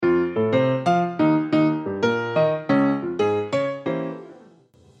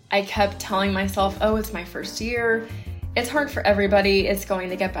I kept telling myself, oh, it's my first year. It's hard for everybody. It's going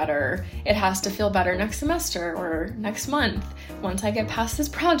to get better. It has to feel better next semester or next month once I get past this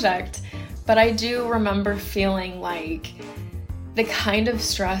project. But I do remember feeling like the kind of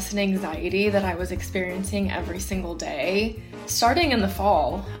stress and anxiety that I was experiencing every single day, starting in the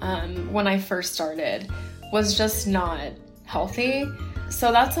fall when I first started, was just not healthy.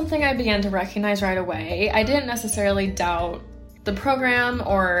 So that's something I began to recognize right away. I didn't necessarily doubt the program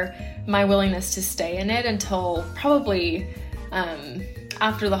or my willingness to stay in it until probably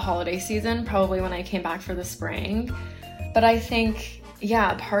after the holiday season, probably when I came back for the spring. But I think,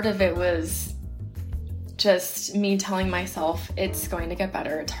 part of it was just me telling myself it's going to get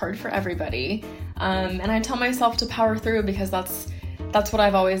better. It's hard for everybody. And I tell myself to power through because that's what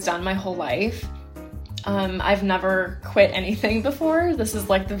I've always done my whole life. I've never quit anything before. This is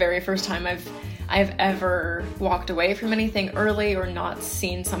like the very first time I've ever walked away from anything early or not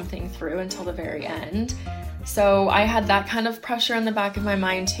seen something through until the very end. So I had that kind of pressure in the back of my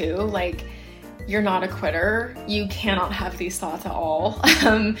mind too, like, you're not a quitter. You cannot have these thoughts at all.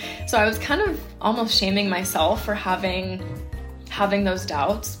 So I was kind of almost shaming myself for having those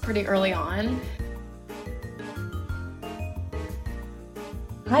doubts pretty early on.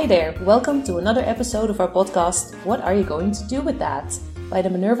 Hi there, welcome to another episode of our podcast, What Are You Going to Do With That? By the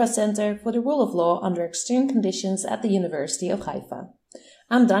Minerva Center for the Rule of Law under Extreme Conditions at the University of Haifa.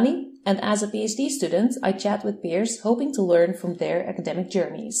 I'm Dani, and as a PhD student, I chat with peers hoping to learn from their academic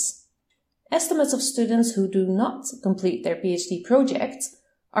journeys. Estimates of students who do not complete their PhD project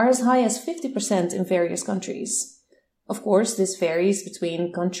are as high as 50% in various countries. Of course, this varies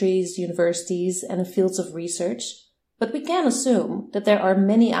between countries, universities, and fields of research, but we can assume that there are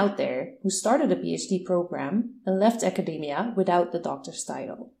many out there who started a PhD program and left academia without the doctor's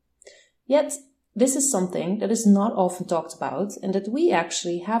title. Yet, this is something that is not often talked about and that we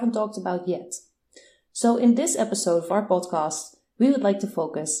actually haven't talked about yet. So in this episode of our podcast, we would like to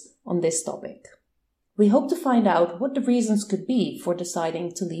focus on this topic. We hope to find out what the reasons could be for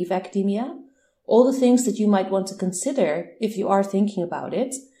deciding to leave academia, all the things that you might want to consider if you are thinking about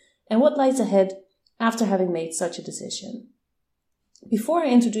it, and what lies ahead after having made such a decision. Before I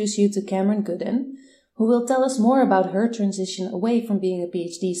introduce you to Cameron Gooden, who will tell us more about her transition away from being a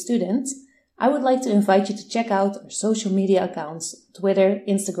PhD student, I would like to invite you to check out our social media accounts, Twitter,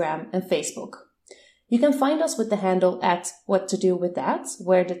 Instagram, and Facebook. You can find us with the handle @WhatToDoWithThat,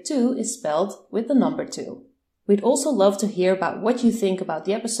 where the 2 is spelled with the number 2. We'd also love to hear about what you think about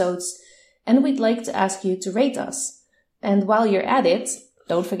the episodes, and we'd like to ask you to rate us. And while you're at it,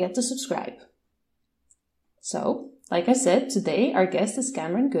 don't forget to subscribe. So, like I said, today our guest is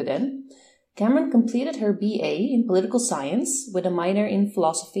Cameron Gooden. Cameron completed her BA in Political Science with a minor in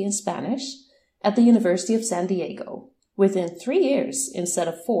Philosophy and Spanish at the University of San Diego, within 3 years instead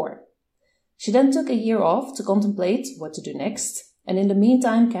of 4. She then took a year off to contemplate what to do next, and in the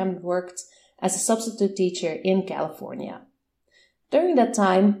meantime Cameron worked as a substitute teacher in California. During that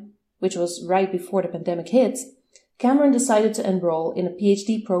time, which was right before the pandemic hit, Cameron decided to enroll in a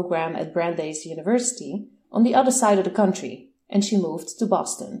PhD program at Brandeis University on the other side of the country, and she moved to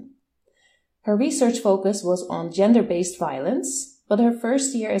Boston. Her research focus was on gender-based violence, but her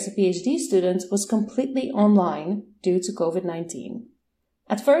first year as a PhD student was completely online due to COVID-19.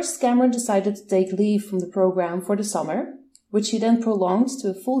 At first, Cameron decided to take leave from the program for the summer, which she then prolonged to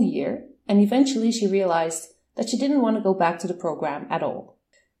a full year, and eventually she realized that she didn't want to go back to the program at all.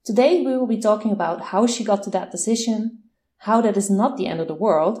 Today, we will be talking about how she got to that decision, how that is not the end of the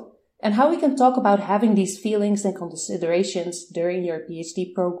world, and how we can talk about having these feelings and considerations during your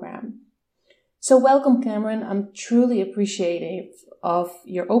PhD program. So welcome, Cameron. I'm truly appreciative of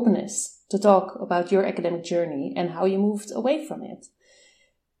your openness to talk about your academic journey and how you moved away from it.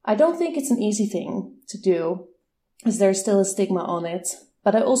 I don't think it's an easy thing to do, as there's still a stigma on it,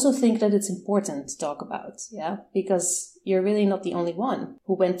 but I also think that it's important to talk about, because you're really not the only one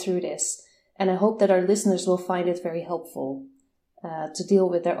who went through this, and I hope that our listeners will find it very helpful to deal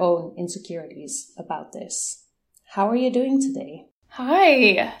with their own insecurities about this. How are you doing today?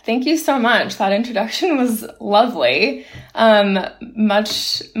 Hi, thank you so much. That introduction was lovely.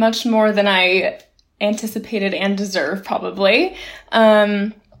 Much more than I anticipated and deserve, probably.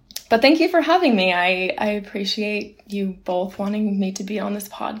 But thank you for having me. I appreciate you both wanting me to be on this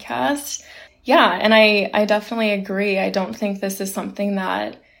podcast. Yeah, and I definitely agree. I don't think this is something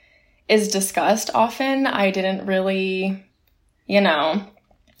that is discussed often. I didn't really,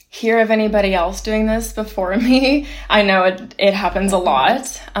 hear of anybody else doing this before me. I know it happens a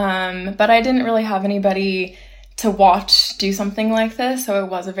lot, but I didn't really have anybody to watch do something like this, so it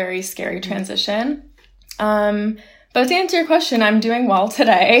was a very scary transition. But to answer your question, I'm doing well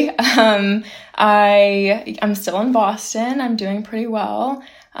today. I'm still in Boston. I'm doing pretty well.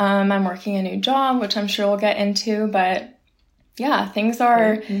 I'm working a new job, which I'm sure we'll get into, but yeah, things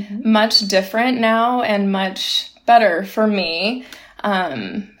are much different now and much better for me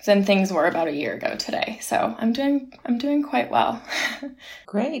than things were about a year ago today. So I'm doing quite well.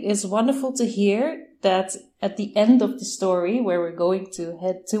 Great. It's wonderful to hear that at the end of the story, where we're going to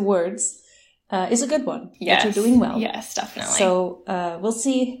head towards, is a good one. Yes. That you're doing well. Yes, definitely. So we'll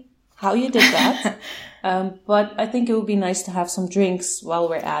see how you did that. But I think it would be nice to have some drinks while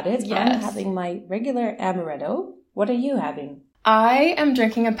we're at it. Yes. I'm having my regular amaretto. What are you having? I am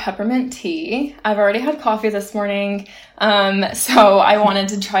drinking a peppermint tea. I've already had coffee this morning, so I wanted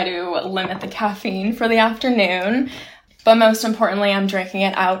to try to limit the caffeine for the afternoon. But most importantly, I'm drinking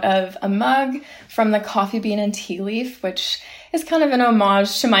it out of a mug from the Coffee Bean and Tea Leaf, which is kind of an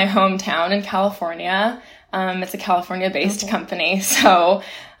homage to my hometown in California. It's a California-based company, so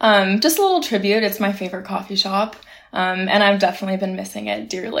just a little tribute. It's my favorite coffee shop, and I've definitely been missing it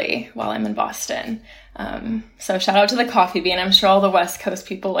dearly while I'm in Boston. So shout out to the Coffee Bean. I'm sure all the West Coast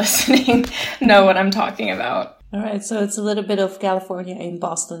people listening know what I'm talking about. All right, so it's a little bit of California in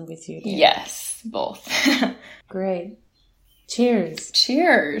Boston with you there. Yes, both. Great. Cheers.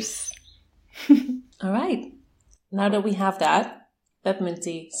 Cheers. All right. Now that we have that, peppermint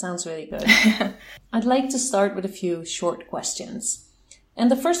tea sounds really good. I'd like to start with a few short questions. And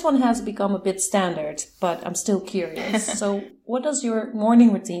the first one has become a bit standard, but I'm still curious. So what does your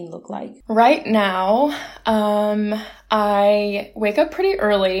morning routine look like? Right now, I wake up pretty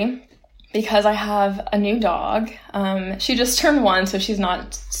early because I have a new dog. She just turned 1, so she's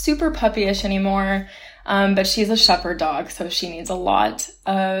not super puppyish anymore. But she's a shepherd dog, so she needs a lot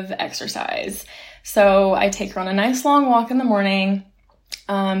of exercise. So I take her on a nice long walk in the morning.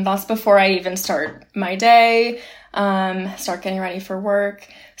 That's before I even start my day, start getting ready for work.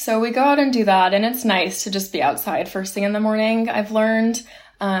 So we go out and do that, and it's nice to just be outside first thing in the morning. I've learned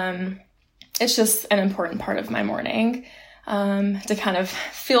it's just an important part of my morning to kind of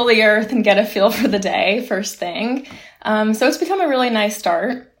feel the earth and get a feel for the day first thing. So it's become a really nice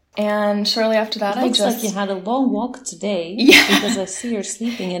start. And shortly after that, it looks like you had a long walk today. Yeah. Because I see her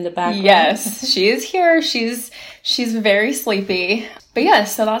sleeping in the background. Yes, she is here. She's very sleepy. But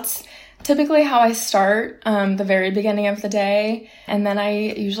yes, so that's typically how I start the very beginning of the day. And then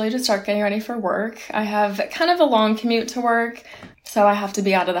I usually just start getting ready for work. I have kind of a long commute to work, so I have to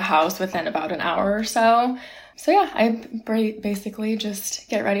be out of the house within about an hour or so. So yeah, I basically just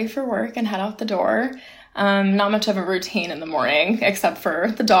get ready for work and head out the door. Not much of a routine in the morning, except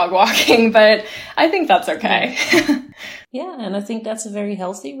for the dog walking, but I think that's okay. Yeah, and I think that's a very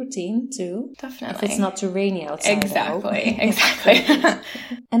healthy routine too. Definitely. If it's not too rainy outside. Exactly.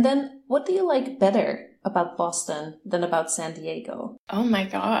 And then, what do you like better about Boston than about San Diego? Oh my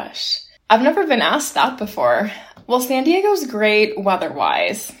gosh. I've never been asked that before. Well, San Diego's great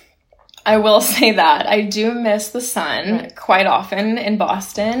weather-wise. I will say that. I do miss the sun quite often in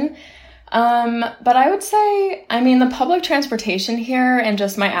Boston. But I would say, the public transportation here and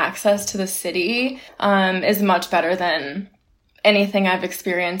just my access to the city, is much better than anything I've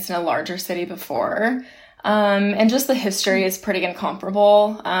experienced in a larger city before. And just the history is pretty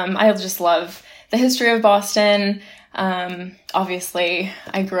incomparable. I just love the history of Boston. Obviously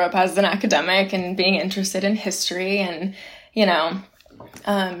I grew up as an academic and being interested in history and,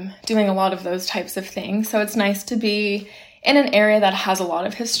 doing a lot of those types of things. So it's nice to be in an area that has a lot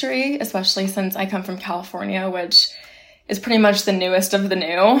of history, especially since I come from California, which is pretty much the newest of the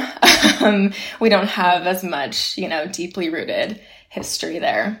new. We don't have as much, deeply rooted history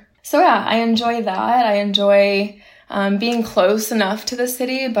there. So yeah, I enjoy that. I enjoy being close enough to the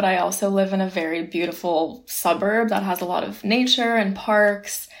city, but I also live in a very beautiful suburb that has a lot of nature and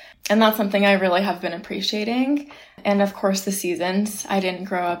parks. And that's something I really have been appreciating. And of course, the seasons. I didn't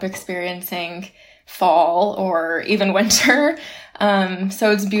grow up experiencing fall or even winter.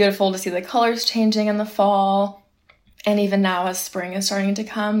 So it's beautiful to see the colors changing in the fall. And even now as spring is starting to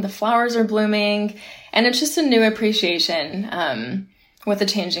come, the flowers are blooming. And it's just a new appreciation with the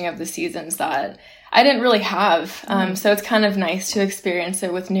changing of the seasons that I didn't really have. So it's kind of nice to experience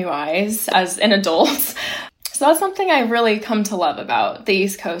it with new eyes as an adult. So that's something I really come to love about the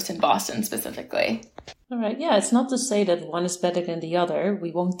East Coast and Boston specifically. All right. Yeah, it's not to say that one is better than the other.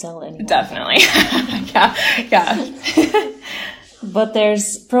 We won't tell anyone. Definitely. Yeah. But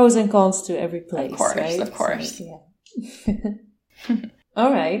there's pros and cons to every place, right? Of course. So, yeah.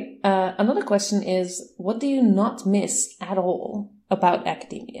 All right. Another question is, what do you not miss at all about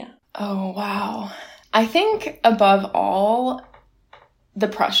academia? Oh, wow. I think above all, the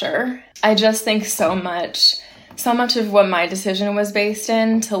pressure. I just think so so much of what my decision was based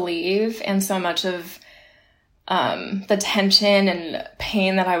in to leave, and so much of the tension and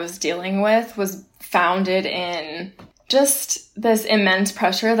pain that I was dealing with was founded in just this immense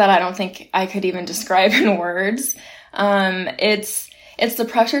pressure that I don't think I could even describe in words. It's the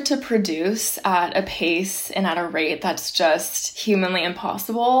pressure to produce at a pace and at a rate that's just humanly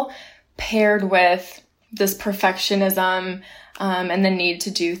impossible, paired with this perfectionism and the need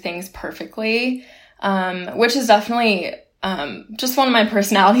to do things perfectly, which is definitely just one of my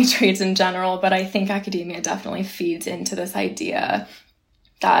personality traits in general, but I think academia definitely feeds into this idea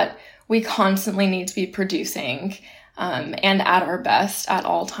that we constantly need to be producing and at our best at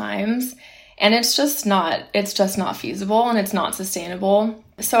all times. And it's just not feasible, and it's not sustainable.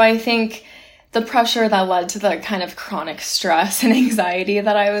 So I think the pressure that led to the kind of chronic stress and anxiety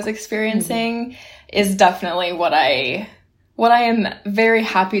that I was experiencing is definitely what I am very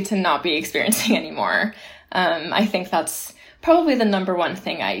happy to not be experiencing anymore. I think that's probably the number one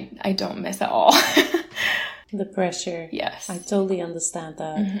thing I don't miss at all. The pressure. Yes. I totally understand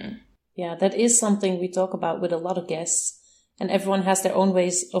that. Yeah, that is something we talk about with a lot of guests, and everyone has their own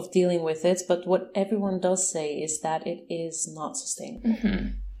ways of dealing with it. But what everyone does say is that it is not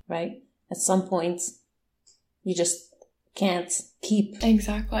sustainable, right? At some point, you just can't keep doing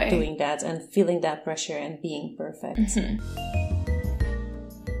that and feeling that pressure and being perfect.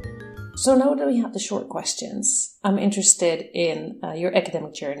 So now that we have the short questions, I'm interested in your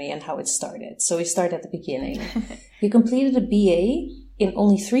academic journey and how it started. So we start at the beginning. You completed a BA in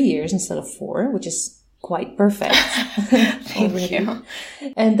only 3 years instead of 4, which is quite perfect. Thank you.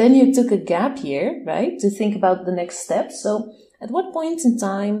 And then you took a gap year, right, to think about the next steps. So at what point in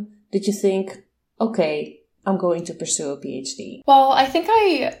time did you think, okay, I'm going to pursue a PhD? Well, I think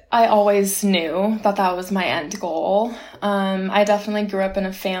I always knew that was my end goal. I definitely grew up in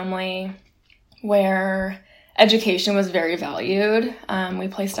a family where education was very valued. We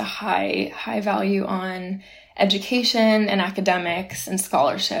placed a high value on education and academics and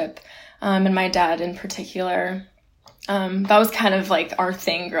scholarship. And my dad in particular, that was kind of like our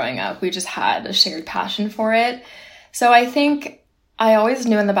thing growing up. We just had a shared passion for it. So I think I always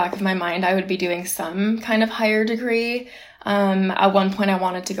knew in the back of my mind I would be doing some kind of higher degree. At one point I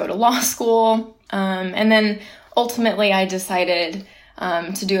wanted to go to law school. And then ultimately I decided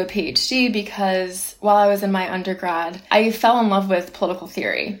to do a PhD because while I was in my undergrad, I fell in love with political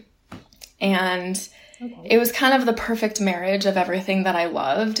theory. And it was kind of the perfect marriage of everything that I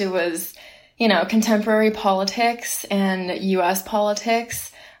loved. It was, contemporary politics and U.S.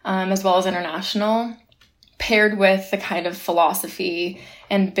 politics, as well as international, paired with the kind of philosophy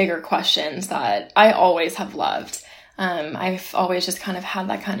and bigger questions that I always have loved. I've always just kind of had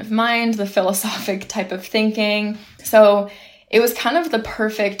that kind of mind, the philosophic type of thinking. So it was kind of the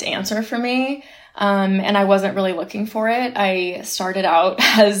perfect answer for me. And I wasn't really looking for it. I started out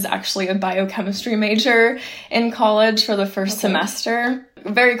as actually a biochemistry major in college for the first semester.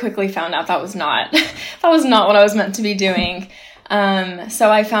 Very quickly found out that was not what I was meant to be doing.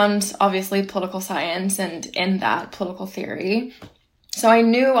 So I found obviously political science and in that political theory. So I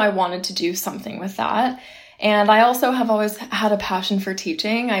knew I wanted to do something with that. And I also have always had a passion for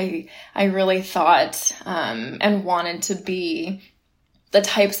teaching. I really thought and wanted to be the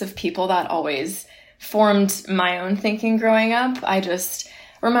types of people that always formed my own thinking growing up. I just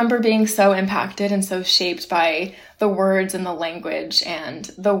remember being so impacted and so shaped by the words and the language and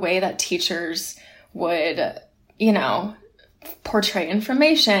the way that teachers would, portray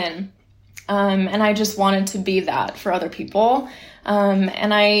information. And I just wanted to be that for other people.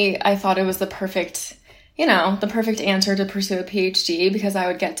 And I thought it was the perfect answer to pursue a PhD because I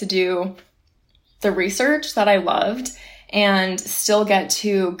would get to do the research that I loved and still get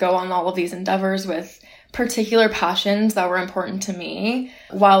to go on all of these endeavors with particular passions that were important to me,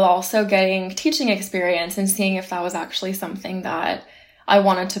 while also getting teaching experience and seeing if that was actually something that I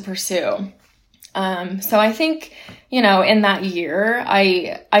wanted to pursue. So I think, in that year,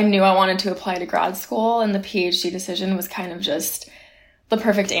 I knew I wanted to apply to grad school, and the PhD decision was kind of just the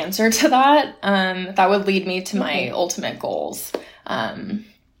perfect answer to that. That would lead me to my ultimate goals.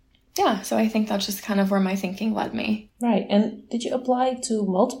 So I think that's just kind of where my thinking led me. Right. And did you apply to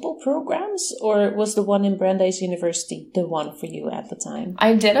multiple programs, or was the one in Brandeis University the one for you at the time?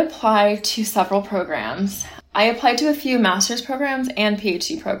 I did apply to several programs. I applied to a few master's programs and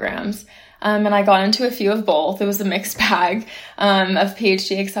PhD programs. And I got into a few of both. It was a mixed bag of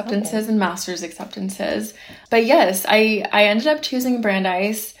PhD acceptances and master's acceptances. But yes, I ended up choosing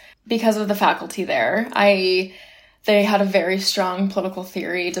Brandeis because of the faculty there. They had a very strong political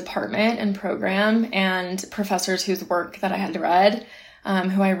theory department and program, and professors whose work that I had read,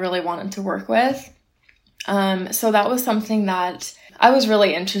 who I really wanted to work with. So that was something that I was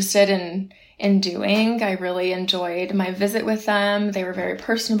really interested in doing. I really enjoyed my visit with them. They were very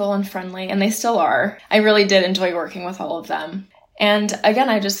personable and friendly, and they still are. I really did enjoy working with all of them. And again,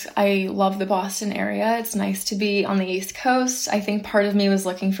 I love the Boston area. It's nice to be on the East Coast. I think part of me was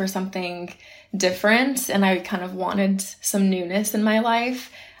looking for something different, and I kind of wanted some newness in my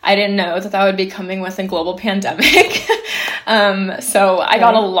life. I didn't know that would be coming with a global pandemic. So I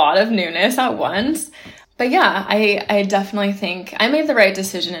got a lot of newness at once. But yeah, I definitely think I made the right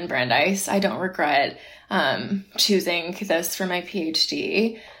decision in Brandeis. I don't regret choosing this for my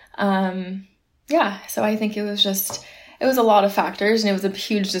PhD. So I think it was a lot of factors, and it was a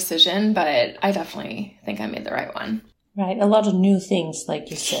huge decision, but I definitely think I made the right one. Right. A lot of new things, like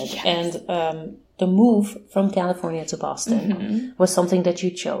you said. Yes. And the move from California to Boston was something that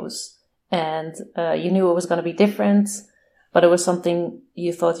you chose. And you knew it was going to be different, but it was something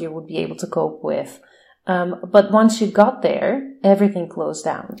you thought you would be able to cope with. But once you got there, everything closed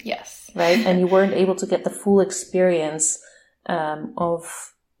down. Yes. Right? And you weren't able to get the full experience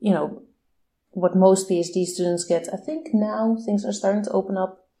of, what most PhD students get. I think now things are starting to open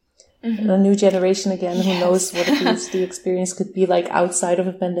up. A new generation again, who knows what a PhD experience could be like outside of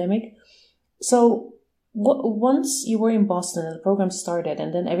a pandemic. So once you were in Boston and the program started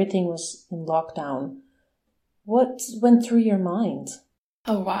and then everything was in lockdown, what went through your mind?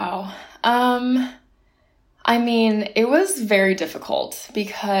 Oh, wow. I mean, it was very difficult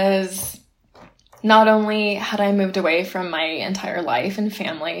because not only had I moved away from my entire life and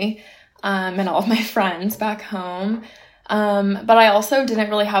family, and all of my friends back home, but I also didn't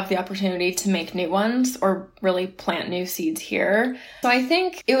really have the opportunity to make new ones or really plant new seeds here. So I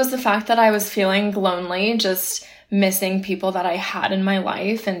think it was the fact that I was feeling lonely, just missing people that I had in my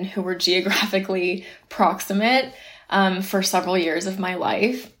life and who were geographically proximate for several years of my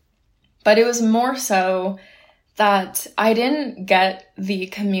life. But it was more so that I didn't get the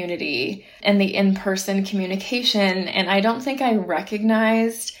community and the in-person communication, and I don't think I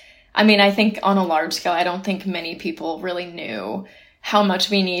recognized. I think on a large scale, I don't think many people really knew how much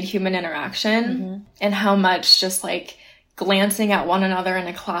we need human interaction and how much just like glancing at one another in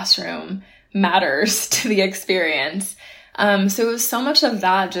a classroom matters to the experience. So it was so much of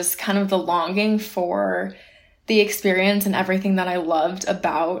that, just kind of the longing for the experience and everything that I loved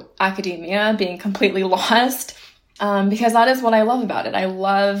about academia being completely lost, because that is what I love about it. I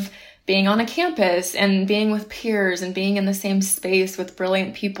love being on a campus and being with peers and being in the same space with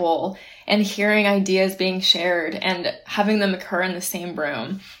brilliant people and hearing ideas being shared and having them occur in the same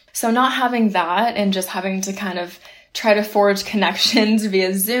room. So not having that and just having to kind of try to forge connections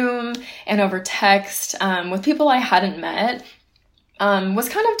via Zoom and over text with people I hadn't met was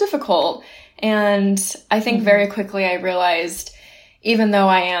kind of difficult. And I think very quickly I realized, even though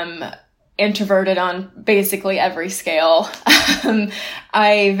I am introverted on basically every scale,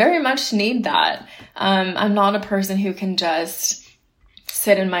 I very much need that. I'm not a person who can just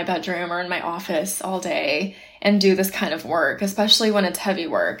sit in my bedroom or in my office all day and do this kind of work, especially when it's heavy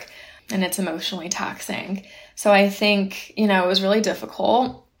work and it's emotionally taxing. So I think, it was really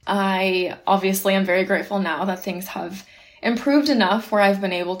difficult. I obviously am very grateful now that things have improved enough where I've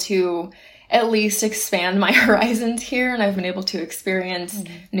been able to at least expand my horizons here, and I've been able to experience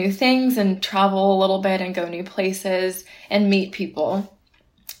new things and travel a little bit and go new places and meet people.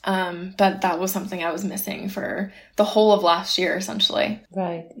 But that was something I was missing for the whole of last year, essentially.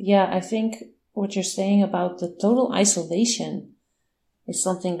 Right. Yeah, I think what you're saying about the total isolation is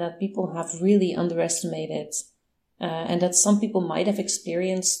something that people have really underestimated, and that some people might have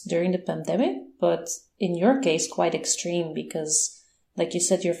experienced during the pandemic, but in your case, quite extreme because, like you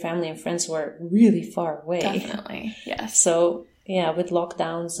said, your family and friends were really far away. Definitely, yes. So, yeah, with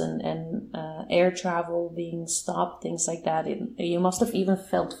lockdowns and air travel being stopped, things like that, you must have even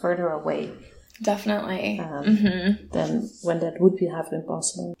felt further away. Definitely. Than when that would have been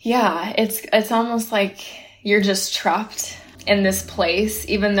possible. Yeah, it's almost like you're just trapped in this place,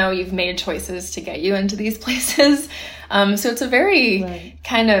 even though you've made choices to get you into these places. So it's a very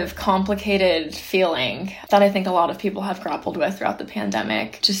kind of complicated feeling that I think a lot of people have grappled with throughout the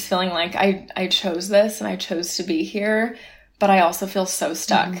pandemic. Just feeling like I chose this and I chose to be here, but I also feel so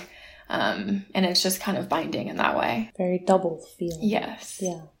stuck. And it's just kind of binding in that way. Very double feeling. Yes.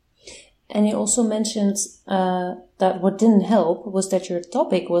 Yeah. And you also mentioned that what didn't help was that your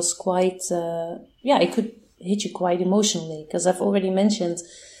topic was quite, it could hit you quite emotionally, because I've already mentioned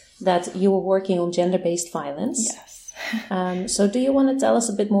that you were working on gender-based violence. Yes. So do you want to tell us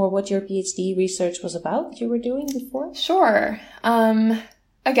a bit more what your PhD research was about that you were doing before? Sure.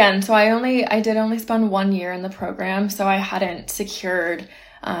 Again, so I did only spend 1 year in the program, so I hadn't secured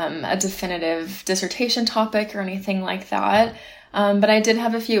a definitive dissertation topic or anything like that. But I did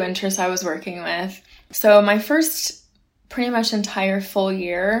have a few interests I was working with. So my first pretty much entire full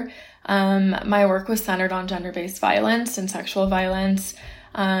year, my work was centered on gender-based violence and sexual violence.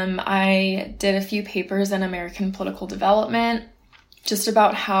 I did a few papers in American political development, just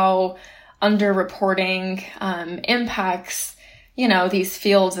about how underreporting impacts, these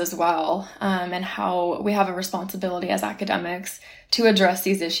fields as well, and how we have a responsibility as academics to address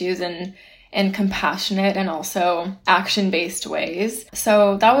these issues in compassionate and also action-based ways.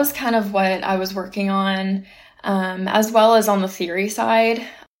 So that was kind of what I was working on, as well as on the theory side.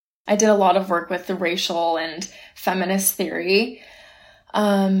 I did a lot of work with the racial and feminist theory.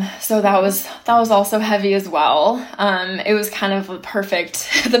 So that was also heavy as well. It was kind of the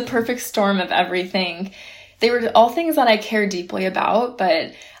perfect storm of everything. They were all things that I care deeply about,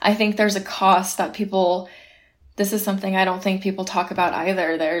 but I think there's a cost that this is something I don't think people talk about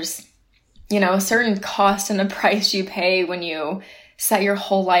either. There's, a certain cost and a price you pay when you set your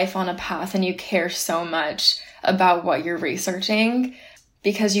whole life on a path and you care so much about what you're researching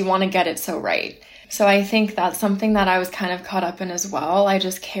because you want to get it so right. So I think that's something that I was kind of caught up in as well. I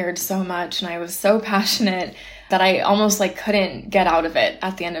just cared so much and I was so passionate that I almost couldn't get out of it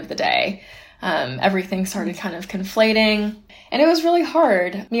at the end of the day. Everything started kind of conflating and it was really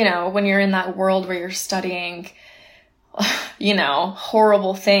hard, when you're in that world where you're studying,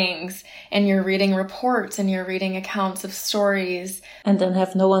 horrible things and you're reading reports and you're reading accounts of stories. And then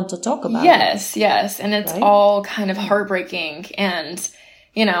have no one to talk about. Yes. And it's all kind of heartbreaking. And,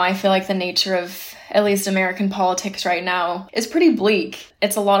 I feel like the nature of at least American politics right now is pretty bleak.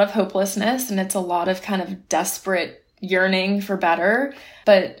 It's a lot of hopelessness and it's a lot of kind of desperate yearning for better,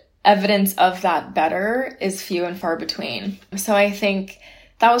 but evidence of that better is few and far between. So I think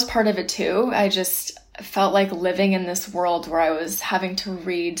that was part of it too. I just felt like living in this world where I was having to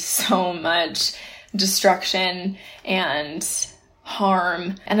read so much destruction and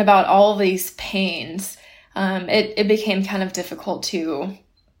harm and about all these pains. It became kind of difficult to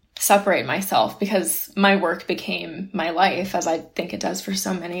separate myself because my work became my life, as I think it does for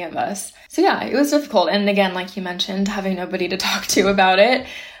so many of us. So yeah, it was difficult. And again, like you mentioned, having nobody to talk to about it,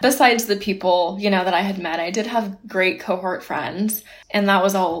 besides the people, that I had met. I did have great cohort friends, and that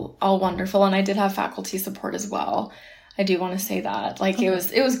was all wonderful. And I did have faculty support as well. I do want to say that.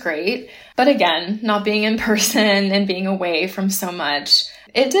 It was great. But again, not being in person and being away from so much,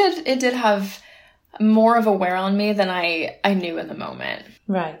 it did have more of a wear on me than I knew in the moment.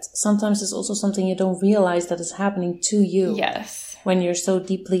 Right. Sometimes it's also something you don't realize that is happening to you. Yes. When you're so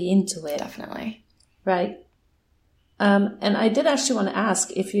deeply into it. Definitely. Right. And I did actually want to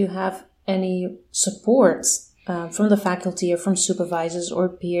ask if you have any support from the faculty or from supervisors or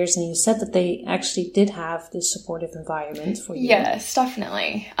peers, and you said that they actually did have this supportive environment for you. Yes,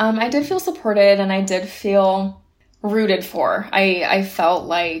 definitely. I did feel supported and I did feel rooted for. I felt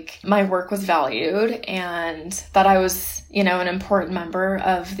like my work was valued and that I was, an important member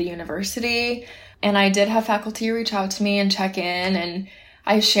of the university. And I did have faculty reach out to me and check in, and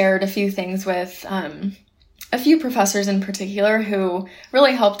I shared a few things with a few professors in particular who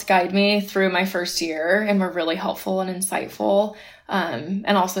really helped guide me through my first year and were really helpful and insightful,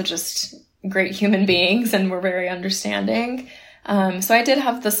 and also just great human beings and were very understanding. So I did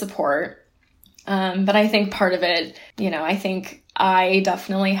have the support. But I think part of it, I think I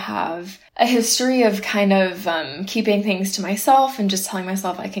definitely have a history of kind of keeping things to myself and just telling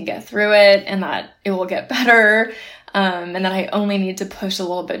myself I can get through it and that it will get better, and that I only need to push a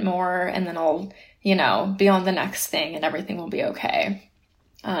little bit more and then I'll, be on the next thing and everything will be okay.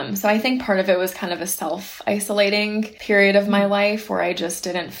 So I think part of it was kind of a self-isolating period of my life where I just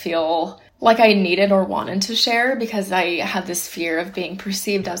didn't feel like I needed or wanted to share because I had this fear of being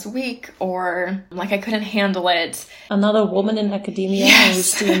perceived as weak or like I couldn't handle it. Another woman in academia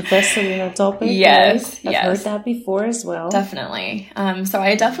who's still invested in a topic. Yes, right? I've heard that before as well. Definitely. So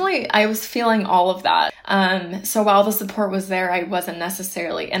I was feeling all of that. So while the support was there, I wasn't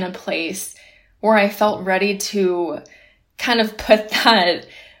necessarily in a place where I felt ready to kind of put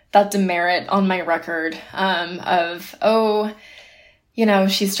that demerit on my record of,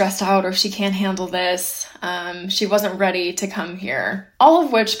 she's stressed out or she can't handle this. She wasn't ready to come here. All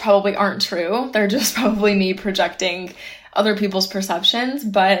of which probably aren't true. They're just probably me projecting other people's perceptions,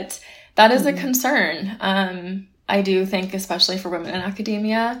 but that is a concern. I do think, especially for women in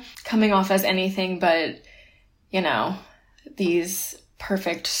academia, coming off as anything but, these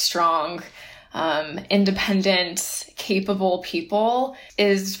perfect, strong, independent, capable people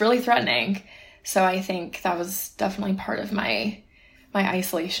is really threatening. So I think that was definitely part of my my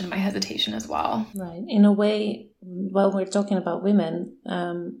isolation, my hesitation as well. Right. In a way, while we're talking about women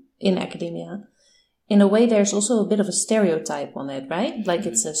in academia, in a way, there's also a bit of a stereotype on it, right? Mm-hmm. Like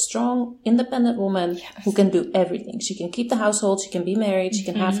it's a strong, independent woman who can do everything. She can keep the household, she can be married, she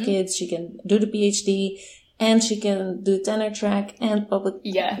can have kids, she can do the PhD, and she can do tenure track and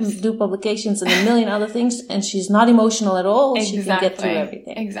do publications and a million other things. And she's not emotional at all. Exactly. She can get through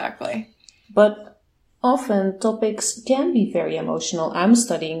everything. Exactly. But often topics can be very emotional. I'm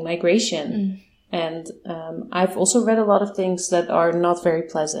studying migration. And I've also read a lot of things that are not very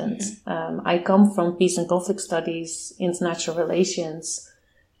pleasant. I come from peace and conflict studies, international relations,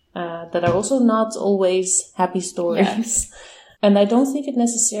 that are also not always happy stories. Yes. And I don't think it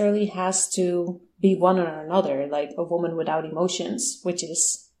necessarily has to be one or another, like a woman without emotions, which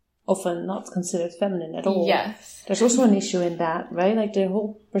is often not considered feminine at all. Yes. There's also an issue in that, right? Like the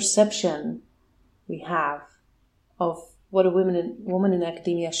whole perception we have of what a woman in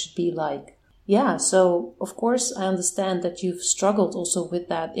academia should be like. Yeah, so of course I understand that you've struggled also with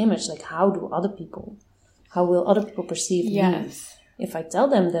that image. Like, how will other people perceive me if I tell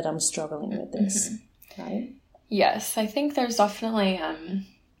them that I'm struggling with this, right? Yes, I think there's definitely,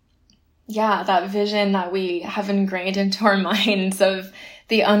 that vision that we have ingrained into our minds of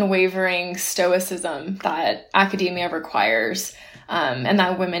the unwavering stoicism that academia requires, and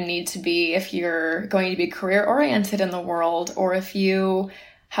that women need to be if you're going to be career-oriented in the world, or if you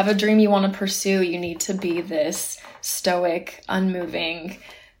have a dream you want to pursue, you need to be this stoic, unmoving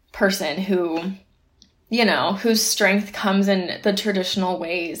person who, whose strength comes in the traditional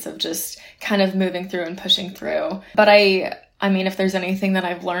ways of just kind of moving through and pushing through. But I mean, if there's anything that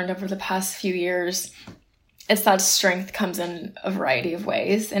I've learned over the past few years, it's that strength comes in a variety of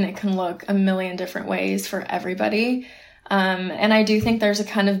ways, and it can look a million different ways for everybody. And I do think there's a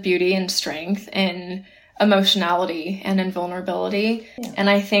kind of beauty and strength in emotionality and in vulnerability. Yeah. And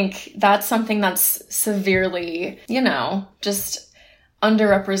I think that's something that's severely, just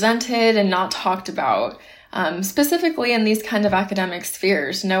underrepresented and not talked about, specifically in these kind of academic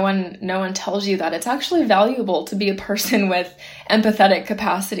spheres. No one tells you that it's actually valuable to be a person with empathetic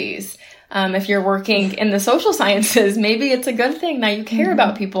capacities. If you're working in the social sciences, maybe it's a good thing that you care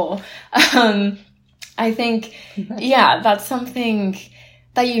about people. I think, that's something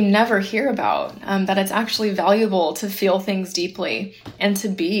that you never hear about, that it's actually valuable to feel things deeply and to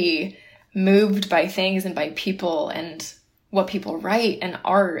be moved by things and by people and what people write and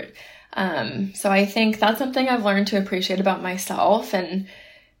art. So I think that's something I've learned to appreciate about myself. And,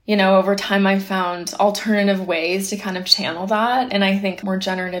 over time I found alternative ways to kind of channel that. And I think more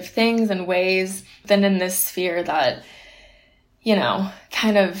generative things and ways than in this sphere that,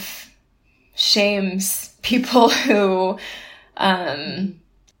 kind of shames people who,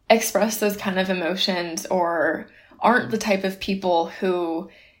 express those kind of emotions or aren't the type of people who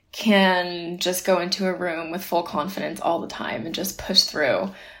can just go into a room with full confidence all the time and just push through.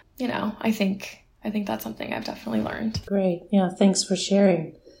 I think that's something I've definitely learned. Great. Yeah, thanks for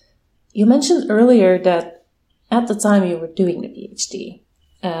sharing. You mentioned earlier that at the time you were doing the PhD,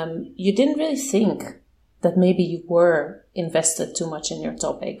 you didn't really think that maybe you were invested too much in your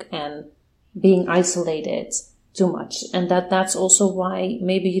topic and being isolated too much, and that's also why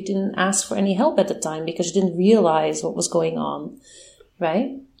maybe you didn't ask for any help at the time, because you didn't realize what was going on,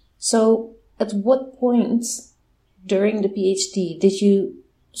 right? So at what point during the PhD did you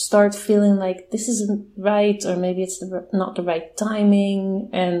start feeling like this isn't right, or maybe it's not the right timing?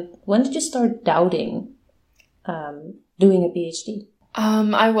 And when did you start doubting doing a PhD?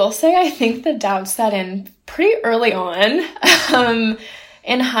 I will say I think the doubt set in pretty early on.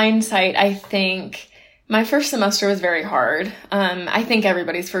 In hindsight, I think my first semester was very hard. I think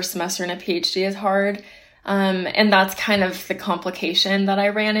everybody's first semester in a PhD is hard. And that's kind of the complication that I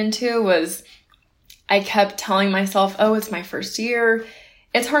ran into was I kept telling myself, oh, it's my first year.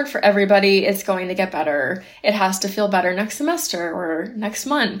 It's hard for everybody. It's going to get better. It has to feel better next semester or next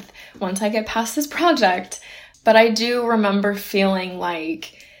month once I get past this project. But I do remember feeling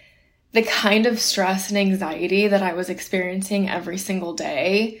like the kind of stress and anxiety that I was experiencing every single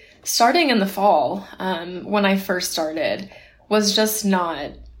day, starting in the fall, when I first started, was just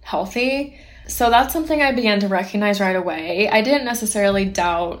not healthy. So that's something I began to recognize right away. I didn't necessarily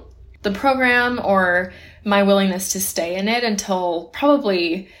doubt the program or my willingness to stay in it until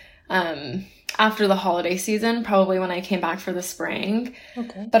probably after the holiday season, probably when I came back for the spring.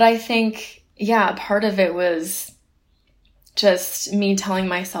 Okay. But I think, part of it was just me telling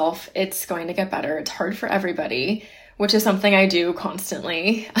myself it's going to get better. It's hard for everybody, which is something I do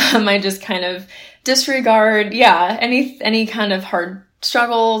constantly. I just kind of disregard, any kind of hard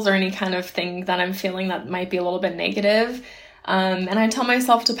struggles or any kind of thing that I'm feeling that might be a little bit negative. And I tell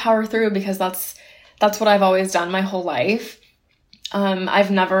myself to power through because that's what I've always done my whole life.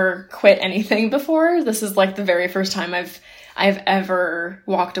 I've never quit anything before. This is like the very first time I've ever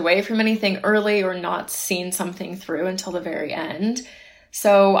walked away from anything early or not seen something through until the very end.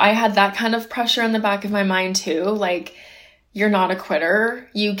 So I had that kind of pressure in the back of my mind too. Like, you're not a quitter.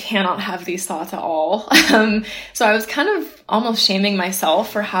 You cannot have these thoughts at all. So I was kind of almost shaming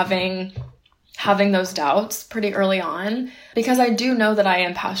myself for having those doubts pretty early on, because I do know that I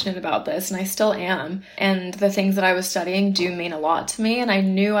am passionate about this, and I still am. And the things that I was studying do mean a lot to me, and I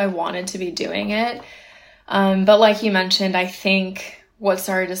knew I wanted to be doing it. But like you mentioned, I think what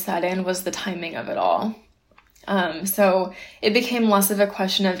started to set in was the timing of it all. So it became less of a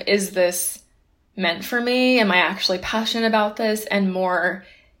question of, is this meant for me? Am I actually passionate about this? And more,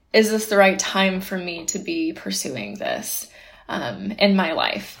 is this the right time for me to be pursuing this in my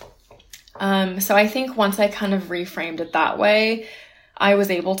life? So I think once I kind of reframed it that way, I was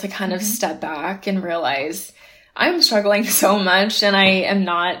able to kind of step back and realize I'm struggling so much and I am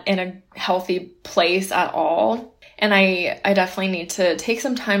not in a healthy place at all. And I definitely need to take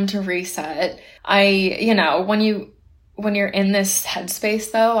some time to reset. When you're in this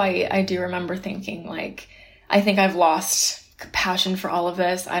headspace though, I do remember thinking like, I think I've lost passion for all of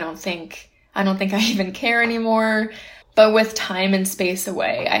this. I don't think I even care anymore. But with time and space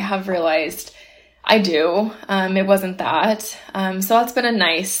away, I have realized I do. It wasn't that. So that's been a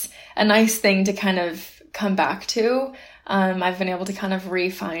nice thing to kind of come back to. I've been able to kind of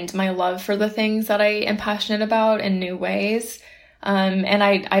re-find my love for the things that I am passionate about in new ways. And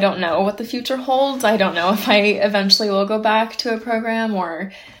I don't know what the future holds. I don't know if I eventually will go back to a program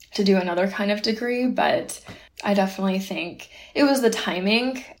or to do another kind of degree, but I definitely think it was the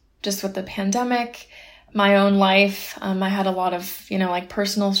timing, just with the pandemic, my own life. I had a lot of,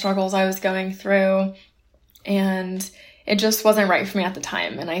 personal struggles I was going through, and it just wasn't right for me at the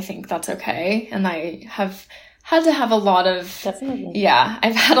time. And I think that's okay. And I have had to have a lot of, definitely. Yeah,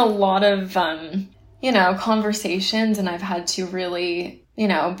 I've had a lot of, conversations, and I've had to really,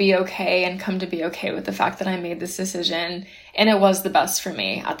 be okay and come to be okay with the fact that I made this decision and it was the best for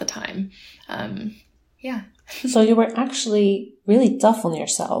me at the time. Yeah. So you were actually really tough on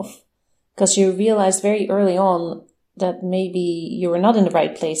yourself, because you realized very early on that maybe you were not in the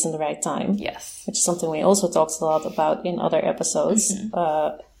right place in the right time. Yes. Which is something we also talked a lot about in other episodes.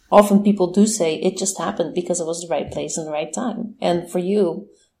 Often people do say it just happened because it was the right place and the right time. And for you,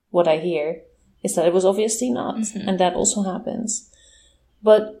 what I hear is that it was obviously not. And that also happens.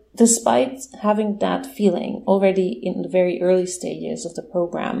 But despite having that feeling already in the very early stages of the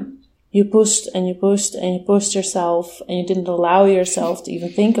program, you pushed and you pushed and you pushed yourself, and you didn't allow yourself to even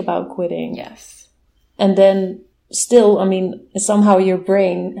think about quitting. Yes. And then still, somehow your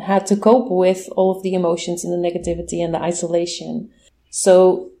brain had to cope with all of the emotions and the negativity and the isolation.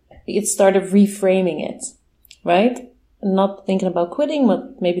 So it started reframing it, right? Not thinking about quitting,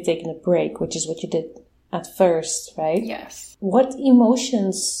 but maybe taking a break, which is what you did at first, right? Yes. What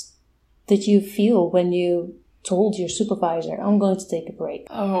emotions did you feel when you told your supervisor, I'm going to take a break?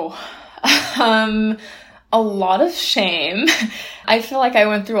 Oh, a lot of shame. I feel like I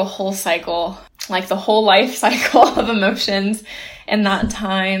went through a whole cycle, like the whole life cycle of emotions in that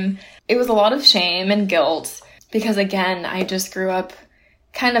time. It was a lot of shame and guilt because, again, I just grew up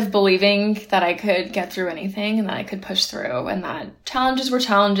kind of believing that I could get through anything and that I could push through, and that challenges were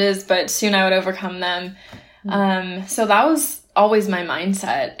challenges, but soon I would overcome them. So that was always my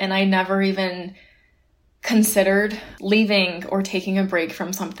mindset, and I never even considered leaving or taking a break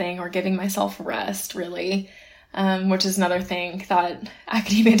from something or giving myself rest, really, which is another thing that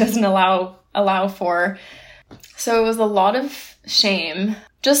academia doesn't allow for. So it was a lot of shame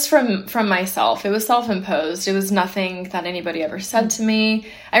just from myself. It was self-imposed. It was nothing that anybody ever said to me.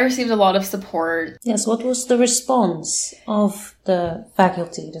 I received a lot of support. Yes, what was the response of the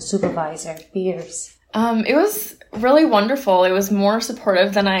faculty, the supervisor, peers? It was really wonderful. It was more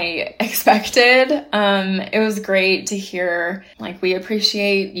supportive than I expected. It was great to hear, like, we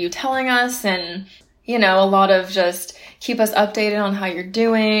appreciate you telling us, and, a lot of just keep us updated on how you're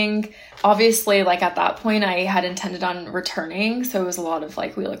doing. Obviously, like, at that point, I had intended on returning, so it was a lot of,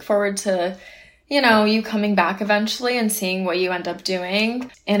 like, we look forward to, you coming back eventually and seeing what you end up doing.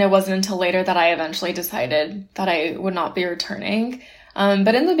 And it wasn't until later that I eventually decided that I would not be returning.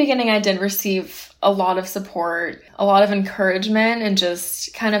 But in the beginning, I did receive a lot of support, a lot of encouragement, and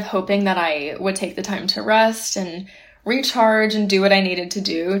just kind of hoping that I would take the time to rest and recharge and do what I needed to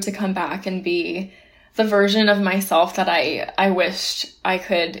do to come back and be the version of myself that I wished I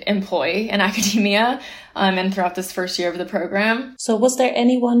could employ in academia and throughout this first year of the program. So was there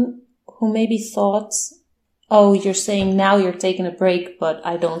anyone who maybe thought, oh, you're saying now you're taking a break, but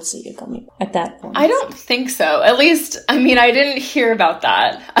I don't see you coming at that point? I don't think so. At least, I mean, I didn't hear about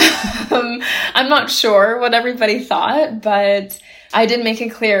that. I'm not sure what everybody thought, but I did make it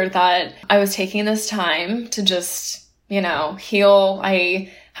clear that I was taking this time to just, heal.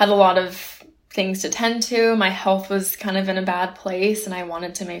 I had a lot of things to tend to. My health was kind of in a bad place, and I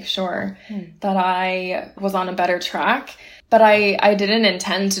wanted to make sure that I was on a better track. But I didn't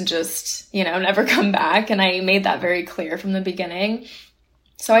intend to just, never come back. And I made that very clear from the beginning.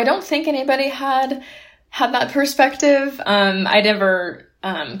 So I don't think anybody had that perspective. I never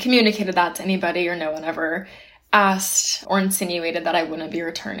communicated that to anybody, or no one ever asked or insinuated that I wouldn't be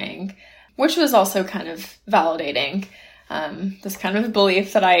returning, which was also kind of validating. This kind of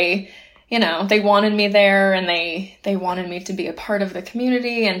belief that they wanted me there, and they wanted me to be a part of the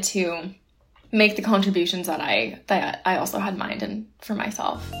community and to make the contributions that I also had in mind for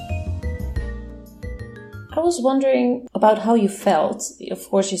myself. I was wondering about how you felt. Of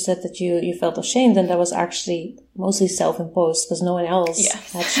course, you said that you felt ashamed, and that was actually mostly self-imposed because no one else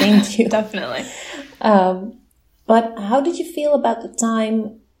had shamed you. Definitely. But how did you feel about the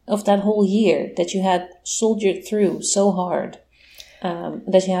time of that whole year that you had soldiered through so hard,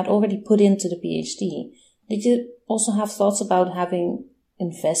 that you had already put into the PhD? Did you also have thoughts about having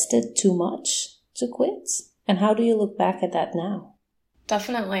invested too much to quit? And how do you look back at that now?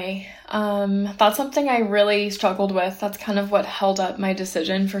 Definitely. That's something I really struggled with. That's kind of what held up my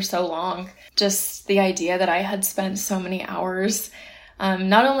decision for so long. Just the idea that I had spent so many hours,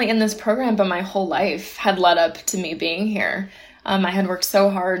 not only in this program, but my whole life had led up to me being here. I had worked so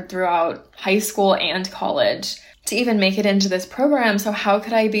hard throughout high school and college to even make it into this program. So how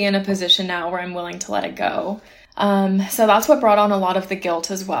could I be in a position now where I'm willing to let it go? So that's what brought on a lot of the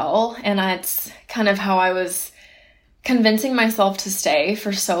guilt as well. And that's kind of how I was convincing myself to stay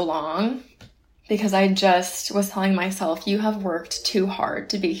for so long, because I just was telling myself, you have worked too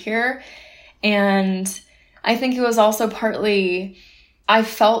hard to be here. And I think it was also partly, I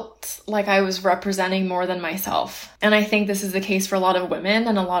felt like I was representing more than myself. And I think this is the case for a lot of women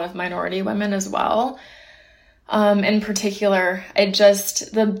and a lot of minority women as well. In particular,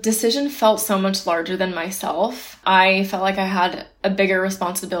 the decision felt so much larger than myself. I felt like I had a bigger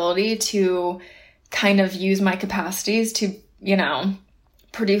responsibility to kind of use my capacities to,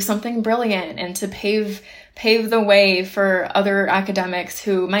 produce something brilliant and to pave the way for other academics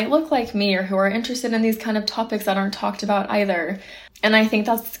who might look like me or who are interested in these kind of topics that aren't talked about either. And I think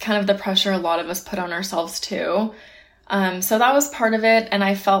that's kind of the pressure a lot of us put on ourselves too. So that was part of it. And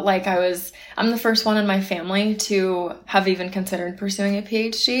I felt like I'm the first one in my family to have even considered pursuing a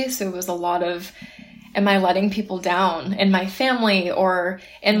PhD. So it was a lot of, am I letting people down in my family or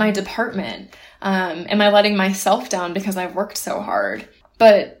in my department? Am I letting myself down because I've worked so hard?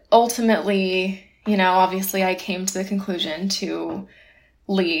 But ultimately, obviously I came to the conclusion to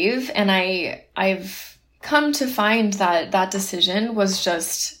leave. And I've come to find that that decision was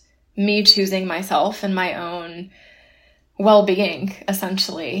just me choosing myself and my own well-being,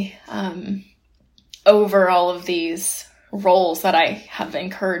 essentially, over all of these roles that I have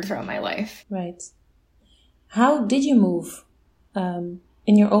incurred throughout my life. Right. How did you move in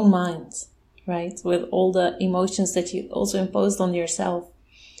your own mind, right? With all the emotions that you also imposed on yourself.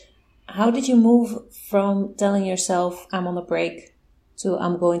 How did you move from telling yourself, I'm on a break, to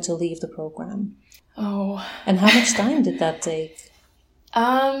I'm going to leave the program? Oh. And how much time did that take?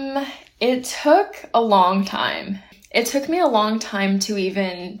 It took a long time. It took me a long time to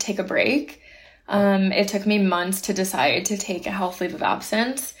even take a break. It took me months to decide to take a health leave of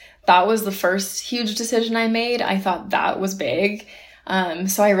absence. That was the first huge decision I made. I thought that was big.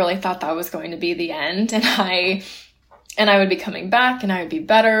 So I really thought that was going to be the end. And I would be coming back and I would be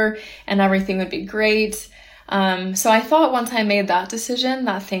better and everything would be great. So I thought once I made that decision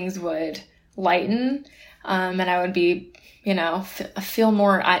that things would lighten, and I would be, feel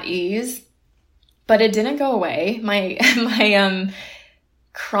more at ease. But it didn't go away. My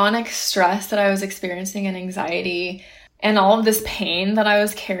chronic stress that I was experiencing and anxiety and all of this pain that I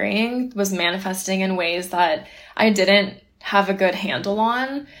was carrying was manifesting in ways that I didn't have a good handle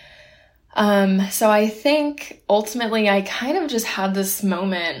on. So I think ultimately I kind of just had this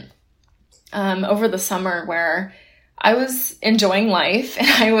moment over the summer where I was enjoying life and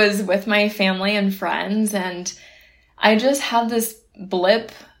I was with my family and friends, and I just had this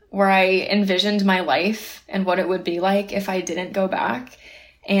blip where I envisioned my life and what it would be like if I didn't go back,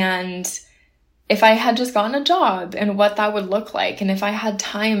 and if I had just gotten a job and what that would look like, and if I had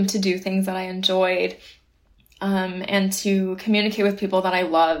time to do things that I enjoyed, and to communicate with people that I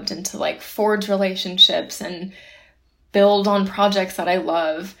loved, and to forge relationships and build on projects that I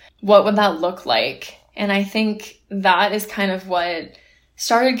love. What would that look like? And I think that is kind of what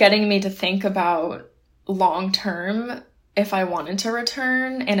started getting me to think about long term, if I wanted to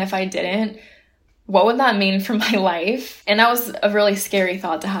return, and if I didn't, what would that mean for my life? And that was a really scary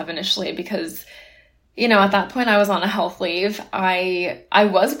thought to have initially because, you know, at that point I was on a health leave. I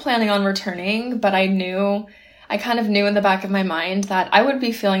was planning on returning, but I kind of knew in the back of my mind that I would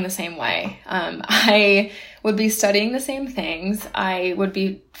be feeling the same way. I would be studying the same things. I would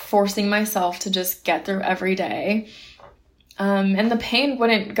be forcing myself to just get through every day. And the pain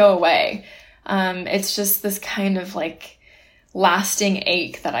wouldn't go away. It's just this kind of like lasting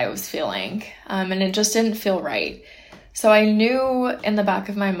ache that I was feeling. And it just didn't feel right. So I knew in the back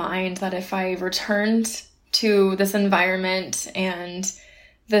of my mind that if I returned to this environment and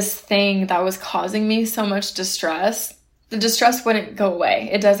this thing that was causing me so much distress, the distress wouldn't go away.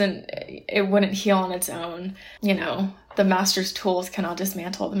 It wouldn't heal on its own. You know, the master's tools cannot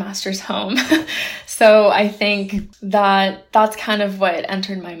dismantle the master's home. So I think that that's kind of what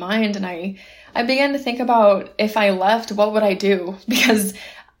entered my mind. And I began to think about, if I left, what would I do? Because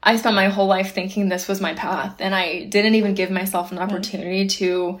I spent my whole life thinking this was my path, and I didn't even give myself an opportunity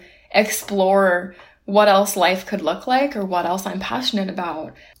to explore what else life could look like or what else I'm passionate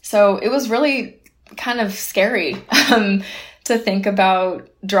about. So it was really kind of scary to think about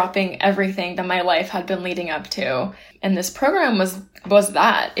dropping everything that my life had been leading up to. And this program was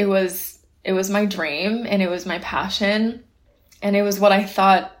that. It was my dream, and it was my passion, and it was what I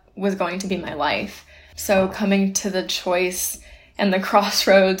thought was going to be my life. So coming to the choice and the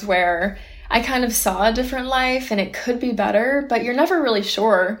crossroads where I kind of saw a different life and it could be better, but you're never really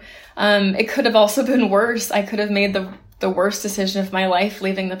sure. It could have also been worse. I could have made the worst decision of my life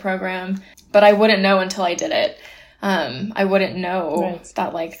leaving the program, but I wouldn't know until I did it. I wouldn't know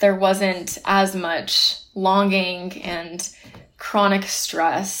that like there wasn't as much longing and chronic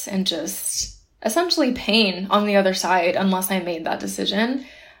stress and just essentially pain on the other side unless I made that decision.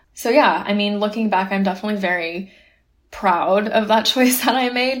 So yeah, I mean, looking back, I'm definitely very proud of that choice that I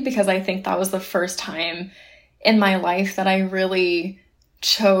made, because I think that was the first time in my life that I really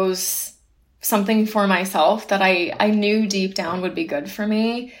chose something for myself that I knew deep down would be good for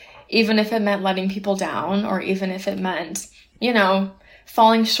me, even if it meant letting people down, or even if it meant, you know,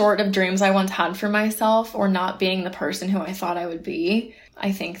 falling short of dreams I once had for myself, or not being the person who I thought I would be.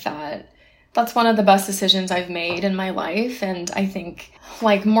 I think that's one of the best decisions I've made in my life. And I think,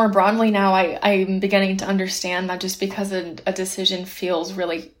 like, more broadly now, I'm beginning to understand that just because a decision feels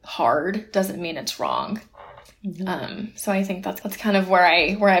really hard doesn't mean it's wrong. Mm-hmm. So I think that's kind of where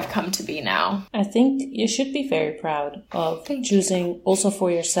I've come to be now. I think you should be very proud of choosing also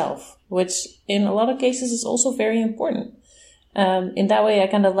for yourself, which in a lot of cases is also very important. In that way, I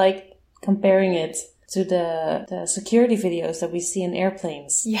kind of like comparing it to the security videos that we see in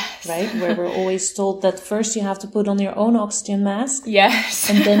airplanes. Yes. Right? Where we're always told that first you have to put on your own oxygen mask. Yes.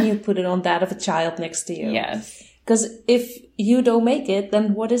 And then you put it on that of a child next to you. Yes. Because if you don't make it,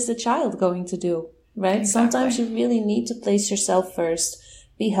 then what is the child going to do? Right? Exactly. Sometimes you really need to place yourself first.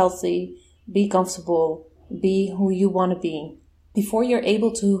 Be healthy, be comfortable, be who you want to be before you're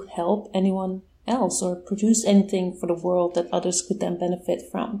able to help anyone else or produce anything for the world that others could then benefit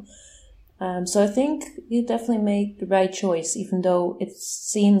from. So I think you definitely made the right choice, even though it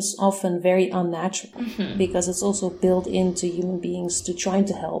seems often very unnatural, because it's also built into human beings to trying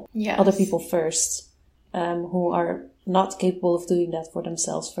to help other people first, who are not capable of doing that for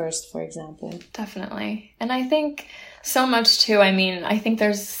themselves first, for example. Definitely. And I think so much too, I mean, I think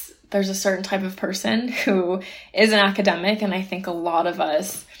there's a certain type of person who is an academic, and I think a lot of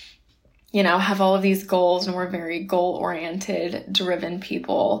us, you know, have all of these goals, and we're very goal-oriented, driven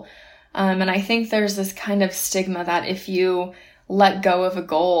people. And I think there's this kind of stigma that if you let go of a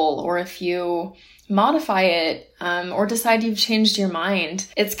goal, or if you modify it, or decide you've changed your mind,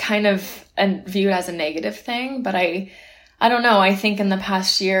 it's kind of viewed as a negative thing. But I don't know. I think in the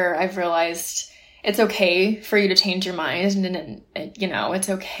past year, I've realized it's okay for you to change your mind. And you know, it's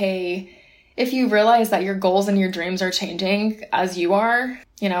okay if you realize that your goals and your dreams are changing as you are.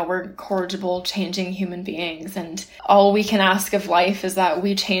 You know, we're corrigible, changing human beings, and all we can ask of life is that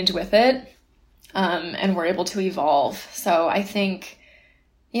we change with it, and we're able to evolve. So I think,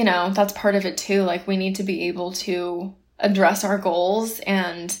 you know, that's part of it too. Like, we need to be able to address our goals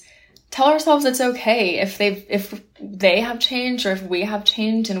and tell ourselves it's okay if they have changed, or if we have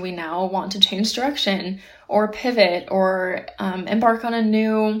changed and we now want to change direction or pivot or embark on a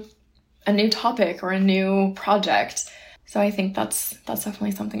new topic or a new project. So I think that's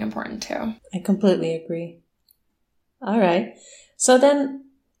definitely something important too. I completely agree. All right. So then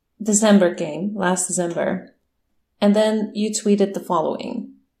December came, last December, and then you tweeted the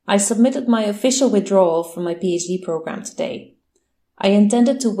following. I submitted my official withdrawal from my PhD program today. I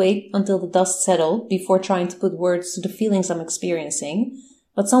intended to wait until the dust settled before trying to put words to the feelings I'm experiencing,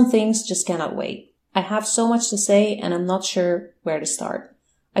 but some things just cannot wait. I have so much to say and I'm not sure where to start.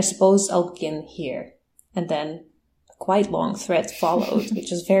 I suppose I'll begin here. And then a quite long thread followed,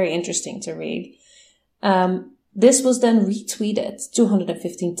 which is very interesting to read. This was then retweeted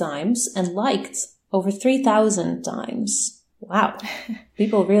 215 times and liked over 3,000 times. Wow.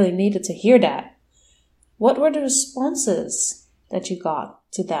 People really needed to hear that. What were the responses that you got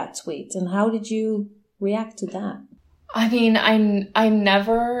to that tweet and how did you react to that? I mean, I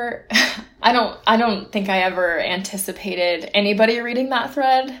never, I don't think I ever anticipated anybody reading that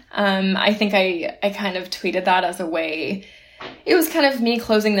thread. I think I kind of tweeted that as a way, it was kind of me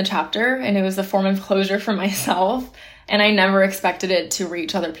closing the chapter and it was a form of closure for myself. And I never expected it to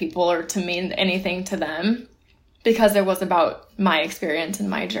reach other people or to mean anything to them because it was about my experience and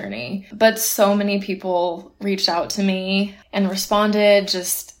my journey. But so many people reached out to me and responded,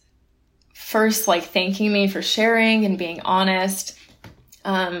 just first like thanking me for sharing and being honest.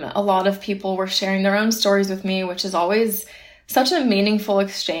 A lot of people were sharing their own stories with me, which is always such a meaningful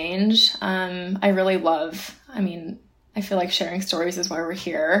exchange. I really love, I feel like sharing stories is why we're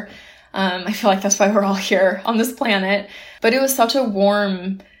here. I feel like that's why we're all here on this planet. But it was such a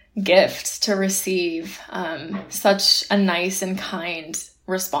warm gift to receive, such a nice and kind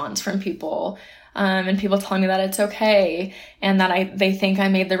response from people. And people telling me that it's okay and that they think I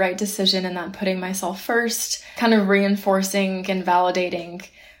made the right decision and that putting myself first, kind of reinforcing and validating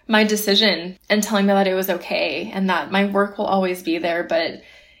my decision and telling me that it was okay and that my work will always be there. But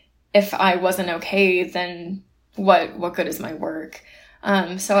if I wasn't okay, then what good is my work?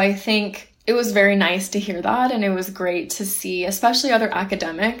 So I think it was very nice to hear that. And it was great to see, especially other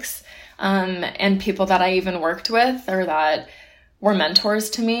academics, and people that I even worked with or that were mentors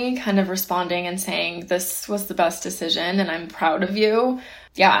to me, kind of responding and saying, this was the best decision and I'm proud of you.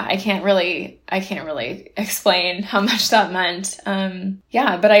 Yeah, I can't really explain how much that meant.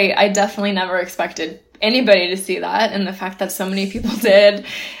 But I definitely never expected anybody to see that. And the fact that so many people did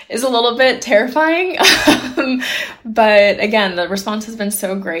is a little bit terrifying. But again, the response has been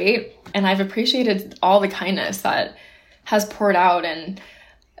so great and I've appreciated all the kindness that has poured out. And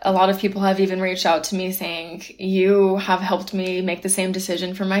a lot of people have even reached out to me saying, you have helped me make the same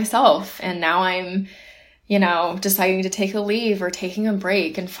decision for myself. And now I'm, deciding to take a leave or taking a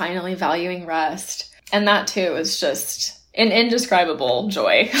break and finally valuing rest. And that too is just an indescribable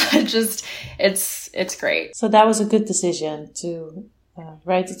joy. It's great. So that was a good decision to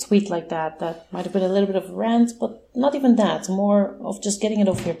write a tweet like that. That might have been a little bit of a rant, but not even that. More of just getting it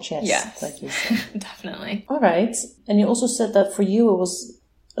off your chest. Yes, like you said. Definitely. All right. And you also said that for you, it was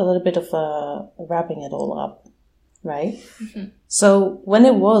a little bit of wrapping it all up, right? Mm-hmm. So when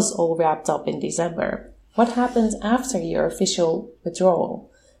it was all wrapped up in December, what happened after your official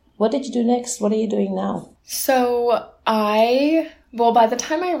withdrawal? What did you do next? What are you doing now? So by the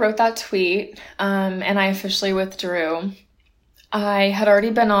time I wrote that tweet, and I officially withdrew, I had already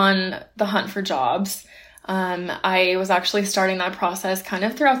been on the hunt for jobs. I was actually starting that process kind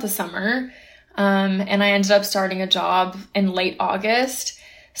of throughout the summer. And I ended up starting a job in late August.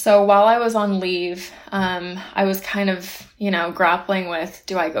 So while I was on leave, I was kind of, grappling with,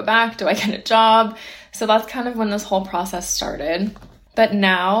 do I go back? Do I get a job? So that's kind of when this whole process started. But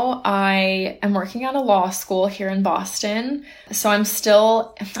now I am working at a law school here in Boston. So I'm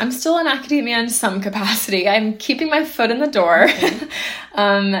still in academia in some capacity. I'm keeping my foot in the door. Okay.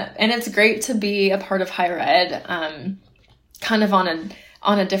 And it's great to be a part of higher ed, kind of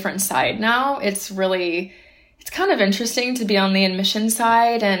on a different side now. It's kind of interesting to be on the admission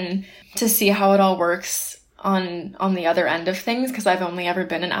side and to see how it all works on the other end of things, because I've only ever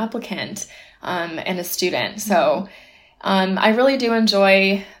been an applicant and a student. So I really do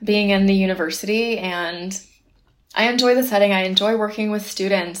enjoy being in the university and I enjoy the setting. I enjoy working with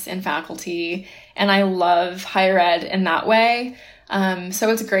students and faculty, and I love higher ed in that way.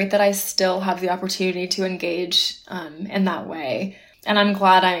 So it's great that I still have the opportunity to engage in that way. And I'm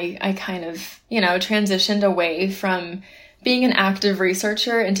glad I kind of, transitioned away from being an active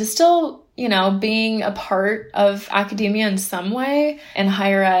researcher into still, being a part of academia in some way in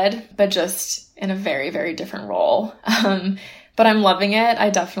higher ed, but just in a very, very different role. But I'm loving it. I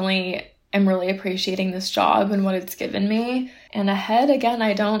definitely am really appreciating this job and what it's given me. And ahead, again,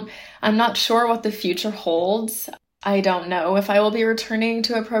 I'm not sure what the future holds. I don't know if I will be returning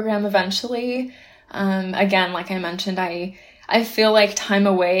to a program eventually. Again, like I mentioned, I feel like time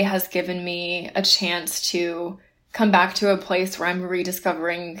away has given me a chance to come back to a place where I'm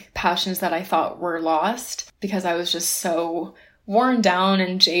rediscovering passions that I thought were lost because I was just so worn down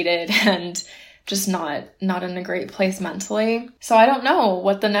and jaded and just not in a great place mentally. So I don't know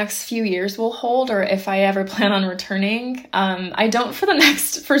what the next few years will hold or if I ever plan on returning. I don't for the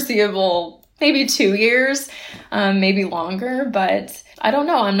next foreseeable, maybe 2 years, maybe longer, but I don't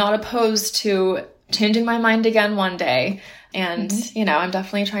know. I'm not opposed to changing my mind again one day. And, I'm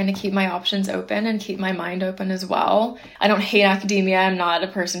definitely trying to keep my options open and keep my mind open as well. I don't hate academia. I'm not a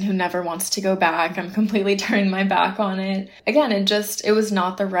person who never wants to go back. I'm completely turning my back on it. Again, it was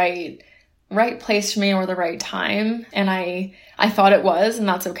not the right place for me or the right time. And I thought it was, and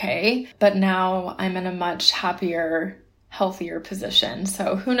that's okay. But now I'm in a much happier, healthier position.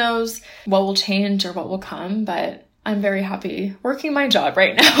 So who knows what will change or what will come, but I'm very happy working my job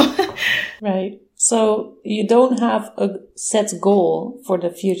right now. Right. So you don't have a set goal for the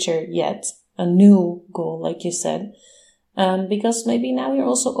future yet, a new goal, like you said, because maybe now you're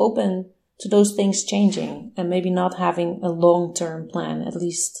also open to those things changing and maybe not having a long-term plan, at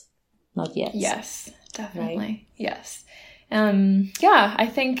least not yet. Yes, definitely. Right? Yes. I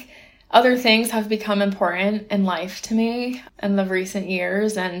think other things have become important in life to me in the recent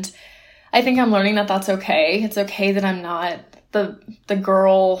years, and I think I'm learning that that's okay. It's okay that I'm not the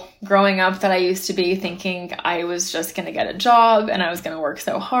girl growing up that I used to be, thinking I was just going to get a job and I was going to work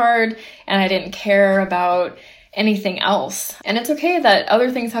so hard and I didn't care about anything else. And it's okay that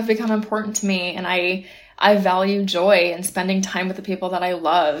other things have become important to me, and I value joy and spending time with the people that I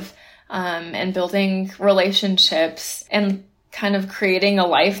love, and building relationships and kind of creating a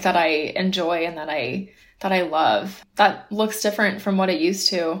life that I enjoy and that I love. That looks different from what it used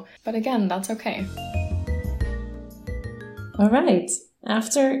to, but again, that's okay. All right.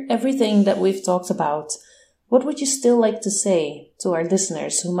 After everything that we've talked about, what would you still like to say to our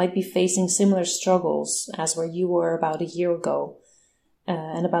listeners who might be facing similar struggles as where you were about a year ago,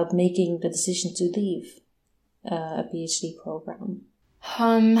 and about making the decision to leave a PhD program?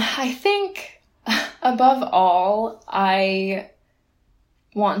 I think above all, I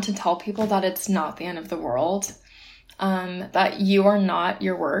want to tell people that it's not the end of the world, that you are not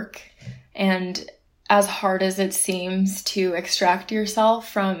your work, and as hard as it seems to extract yourself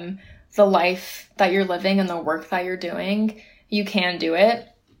from the life that you're living and the work that you're doing, you can do it.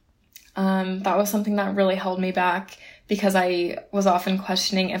 That was something that really held me back, because I was often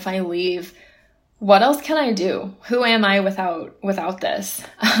questioning, if I leave, what else can I do? Who am I without this?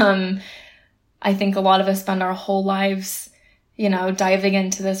 I think a lot of us spend our whole lives, diving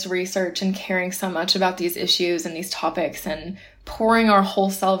into this research and caring so much about these issues and these topics and pouring our whole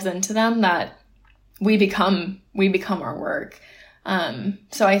selves into them that we become our work.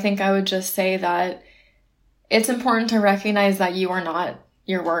 So I think I would just say that it's important to recognize that you are not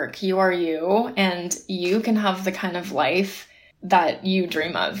your work. You are you, and you can have the kind of life that you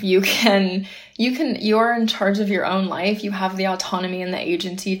dream of. You are in charge of your own life. You have the autonomy and the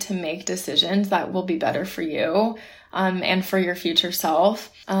agency to make decisions that will be better for you, and for your future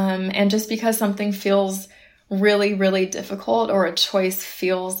self. And just because something feels really, really difficult, or a choice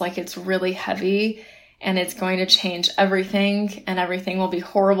feels like it's really heavy and it's going to change everything and everything will be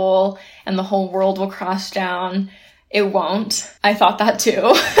horrible and the whole world will crash down, it won't. I thought that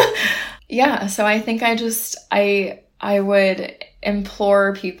too. Yeah. So I think I would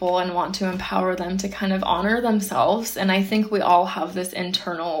implore people and want to empower them to kind of honor themselves. And I think we all have this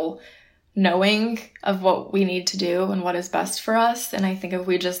internal knowing of what we need to do and what is best for us. And I think if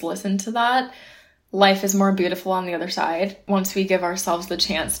we just listen to that, life is more beautiful on the other side once we give ourselves the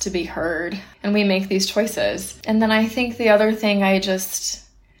chance to be heard and we make these choices. And then I think the other thing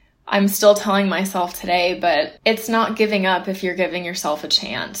I'm still telling myself today, but it's not giving up if you're giving yourself a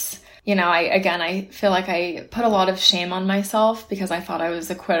chance. I feel like I put a lot of shame on myself because I thought I was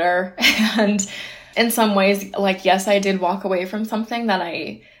a quitter. And in some ways, yes, I did walk away from something that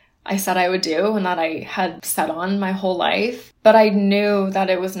I said I would do and that I had set on my whole life, but I knew that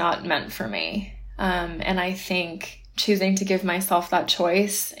it was not meant for me. And I think choosing to give myself that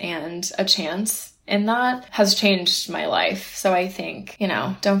choice and a chance in that has changed my life. So I think,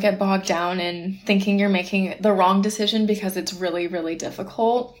 don't get bogged down in thinking you're making the wrong decision because it's really, really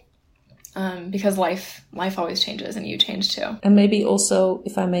difficult. Because life always changes and you change too. And maybe also,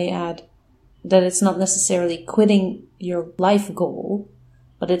 if I may add, that it's not necessarily quitting your life goal,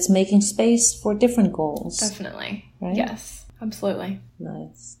 but it's making space for different goals. Definitely. Right? Yes, absolutely.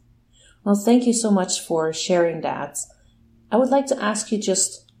 Nice. Well, thank you so much for sharing that. I would like to ask you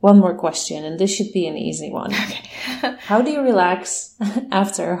just one more question, and this should be an easy one. Okay. How do you relax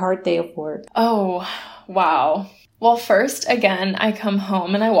after a hard day of work? Oh, wow. Well, first, again, I come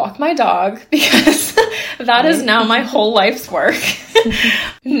home and I walk my dog because That is now my whole life's work.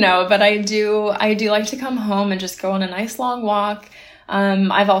 No, but I do like to come home and just go on a nice long walk.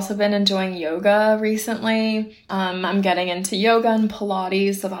 I've also been enjoying yoga recently. I'm getting into yoga and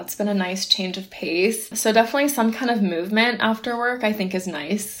Pilates, so that's been a nice change of pace. So definitely some kind of movement after work I think is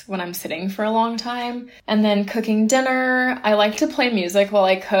nice when I'm sitting for a long time. And then cooking dinner. I like to play music while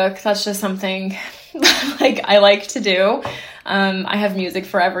I cook. That's just something like I like to do. I have music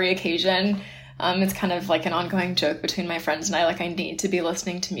for every occasion. It's kind of like an ongoing joke between my friends and I, like I need to be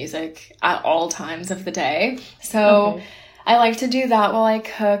listening to music at all times of the day. So okay. I like to do that while I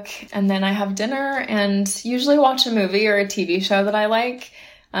cook, and then I have dinner and usually watch a movie or a TV show that I like.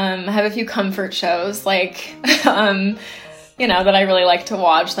 I have a few comfort shows like, that I really like to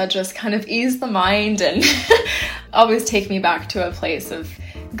watch that just kind of ease the mind and always take me back to a place of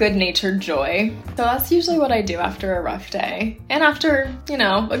good-natured joy. So that's usually what I do after a rough day, and after,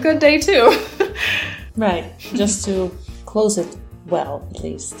 a good day too. Right, just to close it well, at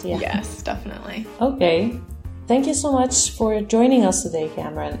least. Yeah. Yes, definitely. Okay. Thank you so much for joining us today,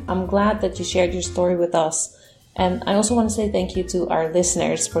 Cameron. I'm glad that you shared your story with us. And I also want to say thank you to our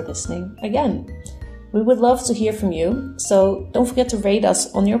listeners for listening again. We would love to hear from you, so don't forget to rate us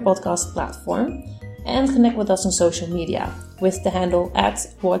on your podcast platform and connect with us on social media with the handle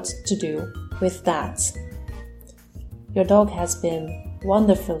 @WhatToDoWithThat. Your dog has been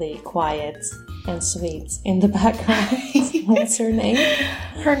wonderfully quiet and sweet in the background. What's her name?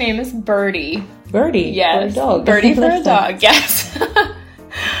 Her name is Birdie. Birdie? Yes. For a dog. Birdie for a dog, yes.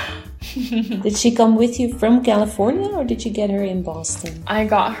 Did she come with you from California, or did you get her in Boston? I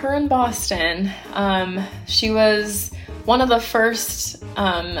got her in Boston. She was one of the first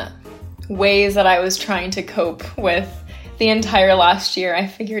ways that I was trying to cope with the entire last year. I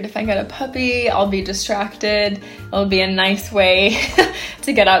figured if I get a puppy, I'll be distracted. It'll be a nice way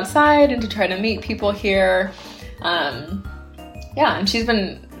to get outside and to try to meet people here. And she's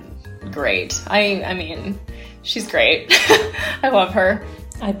been great. I mean, she's great. I love her.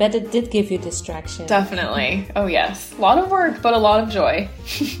 I bet it did give you distraction. Definitely. Oh yes. A lot of work, but a lot of joy.